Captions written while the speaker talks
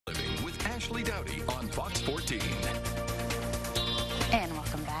Ashley Dowdy on Fox 14. And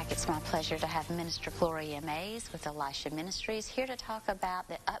welcome back. It's my pleasure to have Minister Gloria Mays with Elisha Ministries here to talk about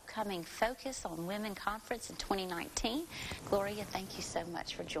the upcoming Focus on Women Conference in 2019. Gloria, thank you so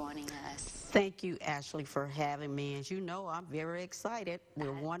much for joining us. Thank you, Ashley, for having me. As you know, I'm very excited.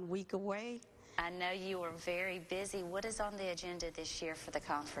 We're 1 week away. I know you are very busy. What is on the agenda this year for the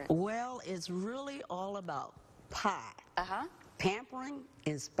conference? Well, it's really all about pie. Pampering,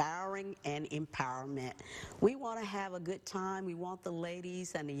 inspiring, and empowerment. We want to have a good time. We want the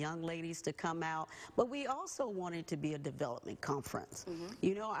ladies and the young ladies to come out, but we also want it to be a development conference.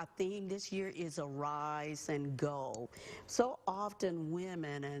 You know, our theme this year is Arise and Go. So often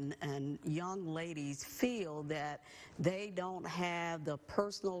women and young ladies feel that they don't have the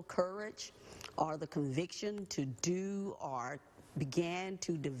personal courage or the conviction to do or began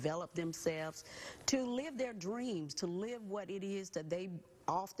to develop themselves, to live their dreams, to live what it is that they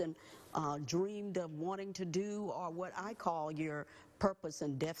often dreamed of wanting to do, or what I call your purpose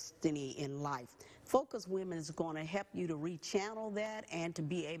and destiny in life. Focus Women is going to help you to rechannel that and to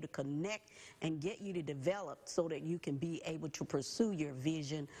be able to connect and get you to develop so that you can be able to pursue your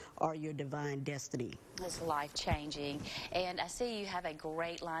vision or your divine destiny. It's life-changing. And I see you have a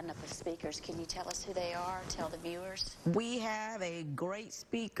great lineup of speakers. Can you tell us who they are? Tell the viewers. We have a great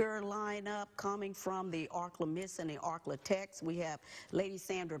speaker lineup coming from the ARCLA Miss and the ARCLA Techs. We have Lady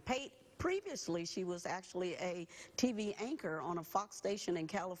Sandra Pate. Previously, she was actually a TV anchor on a Fox station in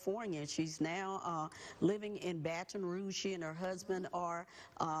California. She's now living in Baton Rouge. She and her husband are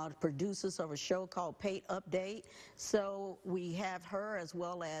producers of a show called Pate Update. So we have her, as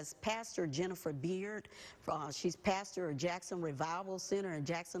well as Pastor Jennifer Beard. She's pastor of Jackson Revival Center in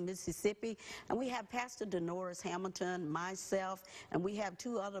Jackson, Mississippi. And we have Pastor Denoris Hamilton, myself, and we have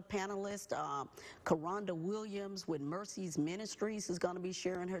two other panelists. Karonda Williams with Mercy's Ministries is going to be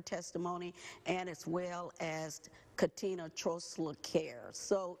sharing her testimony, and as well as Katina Trosler Care.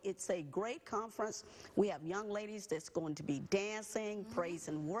 So it's a great conference. We have young ladies that's going to be dancing, praise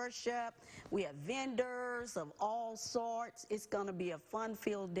and worship. We have vendors of all sorts. It's going to be a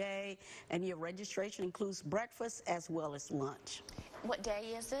fun-filled day, and your registration includes breakfast as well as lunch. What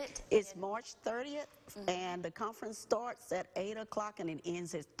day is it? It's March 30th, and the conference starts at 8 o'clock and it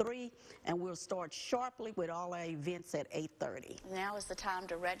ends at 3, and we'll start sharply with all our events at 8:30. Now is the time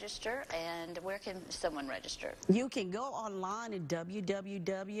to register, and where can someone register? You can go online at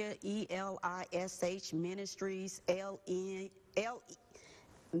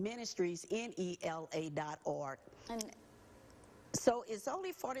www.elishministriesnela.org. So it's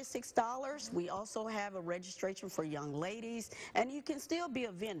only $46. We also have a registration for young ladies, and you can still be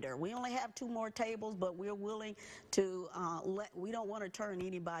a vendor. We only have 2 more tables, but we're willing to we don't want to turn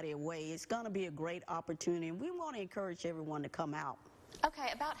anybody away. It's going to be a great opportunity, and we want to encourage everyone to come out.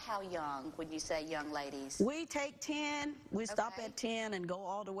 Okay, about how young when you say young ladies? We take 10. We stop at 10 and go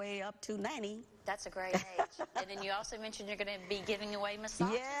all the way up to 90. That's a great age. And then you also mentioned you're going to be giving away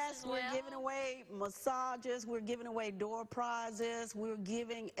massages. Yes, we're giving away massages. We're giving away door prizes. We're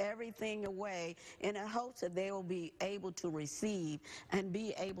giving everything away in the hopes that they will be able to receive and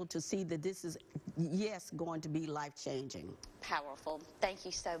be able to see that this is, yes, going to be life-changing. Powerful. Thank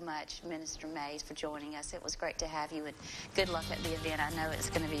you so much, Minister Mays, for joining us. It was great to have you, and good luck at the event. I know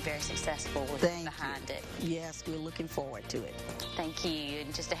it's going to be very successful with behind it. Yes, we're looking forward to it. Thank you.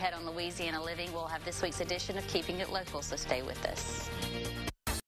 And just ahead on Louisiana Living, we'll have this week's edition of Keeping It Local, so stay with us.